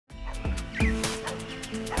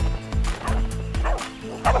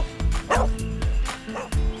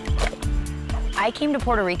I came to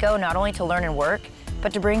Puerto Rico not only to learn and work,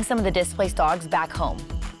 but to bring some of the displaced dogs back home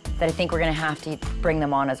that I think we're gonna have to bring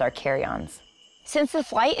them on as our carry-ons. Since the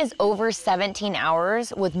flight is over 17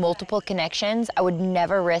 hours with multiple connections, I would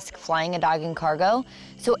never risk flying a dog in cargo,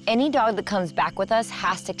 so any dog that comes back with us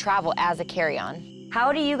has to travel as a carry-on.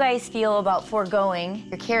 How do you guys feel about foregoing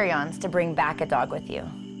your carry-ons to bring back a dog with you?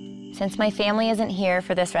 Since my family isn't here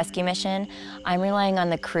for this rescue mission, I'm relying on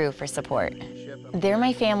the crew for support. They're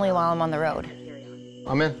my family while I'm on the road.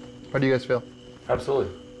 I'm in. How do you guys feel?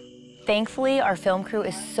 Absolutely. Thankfully, our film crew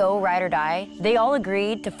is so ride or die. They all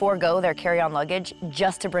agreed to forego their carry-on luggage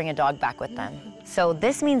just to bring a dog back with them. So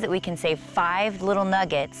this means that we can save 5 little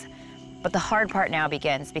nuggets, but the hard part now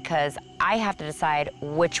begins because I have to decide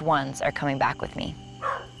which ones are coming back with me.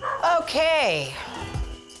 Okay.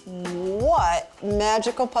 What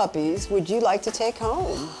magical puppies would you like to take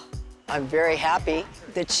home? I'm very happy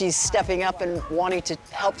that she's stepping up and wanting to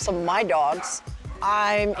help some of my dogs.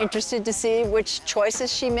 I'm interested to see which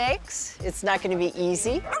choices she makes. It's not going to be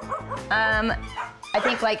easy. I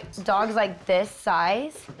think like dogs like this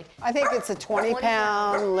size. I think it's a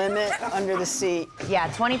 20-pound limit under the seat.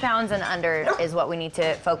 Yeah, 20 pounds and under is what we need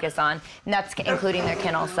to focus on, and that's including their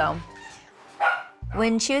kennel, so.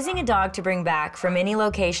 When choosing a dog to bring back from any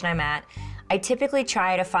location I'm at, I typically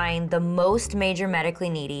try to find the most major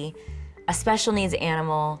medically needy, a special needs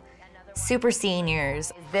animal, super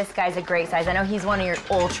seniors. This guy's a great size. I know he's one of your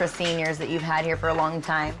ultra seniors that you've had here for a long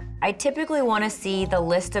time. I typically want to see the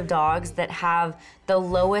list of dogs that have the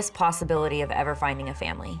lowest possibility of ever finding a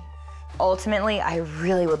family. Ultimately, I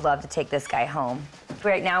really would love to take this guy home.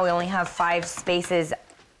 Right now, we only have 5 spaces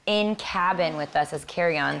in cabin with us as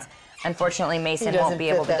carry-ons. Unfortunately, Mason won't be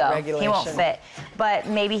able to go. He won't fit. But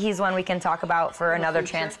maybe he's one we can talk about for another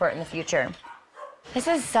transport in the future. This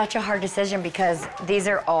is such a hard decision because these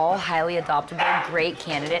are all highly adoptable, great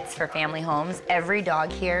candidates for family homes. Every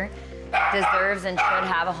dog here deserves and should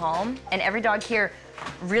have a home, and every dog here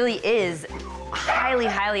really is highly,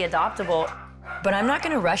 highly adoptable. But I'm not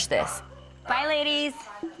gonna rush this. Bye, ladies.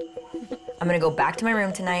 I'm gonna go back to my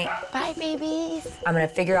room tonight. Bye, babies. I'm gonna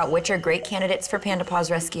figure out which are great candidates for Panda Paws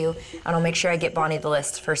Rescue, and I'll make sure I get Bonnie the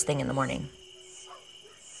list first thing in the morning.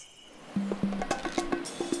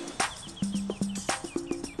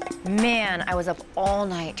 Man, I was up all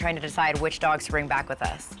night trying to decide which dogs to bring back with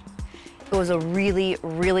us. It was a really,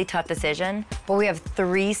 really tough decision, but we have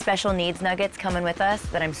 3 special needs nuggets coming with us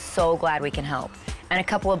that I'm so glad we can help, and a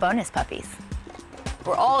couple of bonus puppies.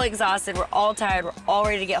 We're all exhausted, we're all tired, we're all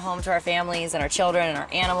ready to get home to our families and our children and our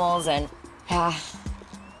animals, and yeah,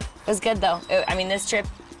 it was good though. I mean, this trip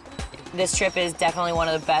is definitely one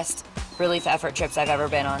of the best relief effort trips I've ever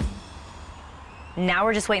been on. Now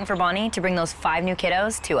we're just waiting for Bonnie to bring those 5 new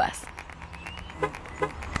kiddos to us.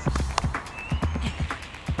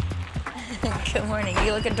 Good morning,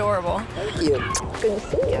 you look adorable. Thank you. Good to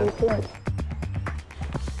see you.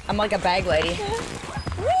 I'm like a bag lady.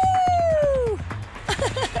 Woo!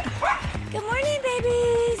 Good morning,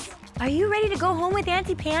 babies. Are you ready to go home with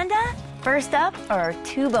Auntie Panda? First up are our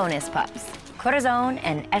 2 bonus pups, Corazon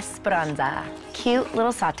and Esperanza. Cute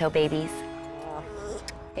little Sato babies.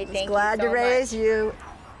 Hey, thank you Glad so to raise you.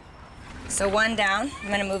 So 1 down. I'm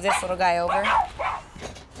gonna move this little guy over.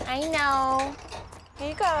 I know. Here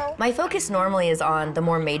you go. My focus normally is on the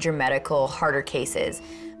more major medical, harder cases,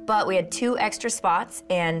 but we had 2 extra spots,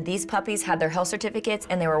 and these puppies had their health certificates,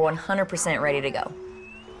 and they were 100% ready to go.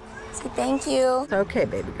 Say thank you. Okay,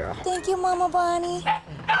 baby girl. Thank you, Mama Bonnie.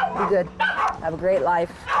 Be good. Have a great life.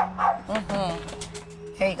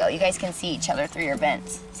 Here you go. You guys can see each other through your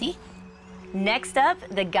vents. See? Next up,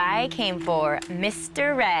 the guy came for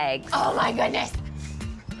Mr. Rags. Oh my goodness.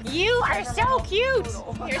 You are so cute.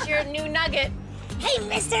 Here's your new nugget. Hey,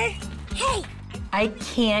 mister. Hey. I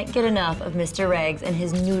can't get enough of Mr. Rags and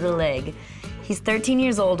his noodle leg. He's 13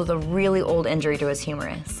 years old with a really old injury to his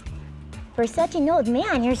humerus. For such an old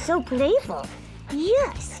man, you're so playful.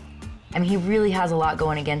 Yes. I mean, he really has a lot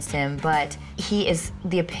going against him, but he is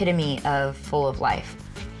the epitome of full of life.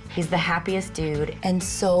 He's the happiest dude and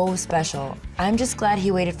so special. I'm just glad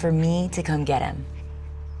he waited for me to come get him.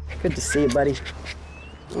 Good to see you, buddy.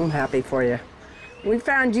 I'm happy for you. We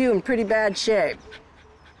found you in pretty bad shape.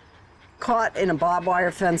 Caught in a barbed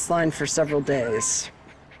wire fence line for several days.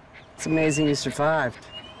 It's amazing you survived.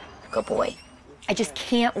 Good boy. I just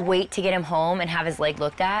can't wait to get him home and have his leg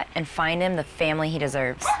looked at and find him the family he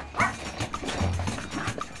deserves.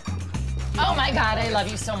 Oh my God, I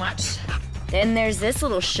love you so much. Then there's this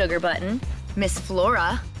little sugar button, Miss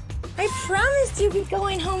Flora. I promised you'd be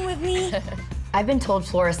going home with me. I've been told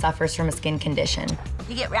Flora suffers from a skin condition.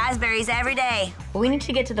 You get raspberries every day. But we need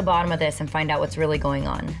to get to the bottom of this and find out what's really going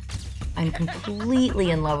on. I'm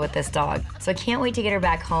completely in love with this dog. So I can't wait to get her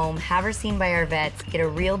back home, have her seen by our vets, get a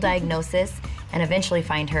real diagnosis, and eventually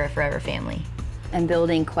find her a forever family. I'm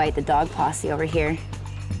building quite the dog posse over here.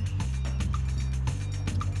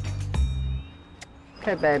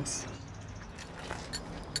 Okay, babes.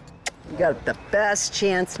 You got the best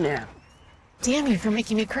chance now. Damn you for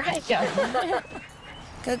making me cry, Joe.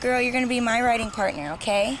 Good girl, you're gonna be my riding partner,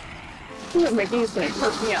 okay? Mickey's gonna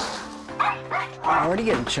choke me up. I'm already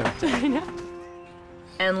getting choked. I know.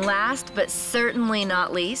 And last but certainly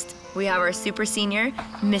not least, we have our super senior,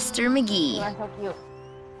 Mr. McGee. So cute.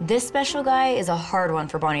 This special guy is a hard one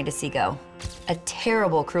for Bonnie to see go. A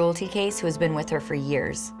terrible cruelty case who has been with her for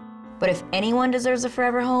years. But if anyone deserves a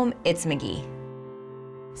forever home, it's McGee.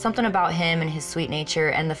 Something about him and his sweet nature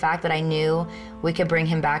and the fact that I knew we could bring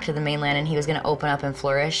him back to the mainland and he was gonna open up and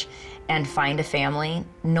flourish and find a family,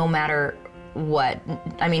 no matter what.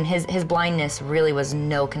 I mean, his blindness really was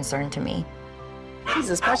no concern to me. He's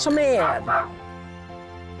a special man.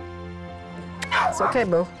 It's okay,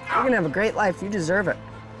 boo. You're gonna have a great life. You deserve it.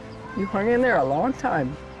 You hung in there a long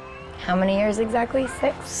time. How many years exactly?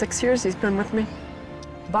 6? 6 years he's been with me.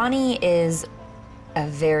 Bonnie is a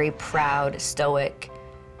very proud, stoic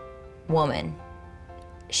woman.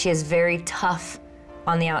 She is very tough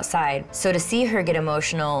on the outside. So to see her get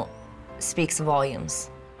emotional speaks volumes.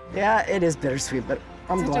 Yeah, it is bittersweet, but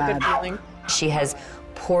I'm Such glad. a good feeling. She has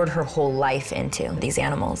poured her whole life into these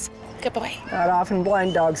animals. Good boy. Not often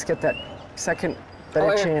blind dogs get that second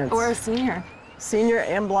better chance. Or a senior. Senior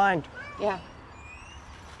and blind. Yeah.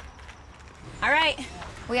 All right,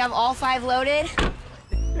 we have all 5 loaded.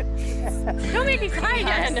 Don't make me cry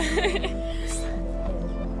again.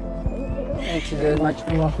 Thank you very much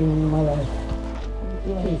for walking in my life.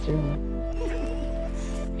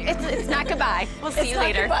 It's not goodbye. We'll see you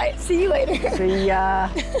later. Goodbye. See you later. See ya.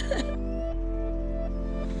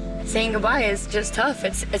 Saying goodbye is just tough.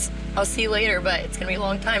 It's I'll see you later, but it's gonna be a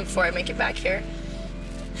long time before I make it back here.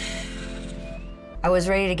 I was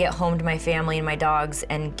ready to get home to my family and my dogs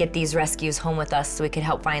and get these rescues home with us so we could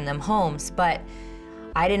help find them homes, but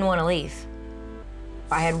I didn't want to leave.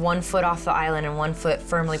 I had 1 foot off the island and 1 foot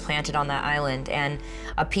firmly planted on that island, and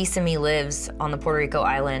a piece of me lives on the Puerto Rico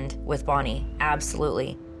island with Bonnie,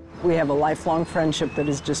 absolutely. We have a lifelong friendship that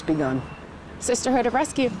has just begun. Sisterhood of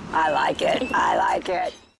Rescue. I like it. I like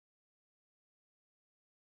it.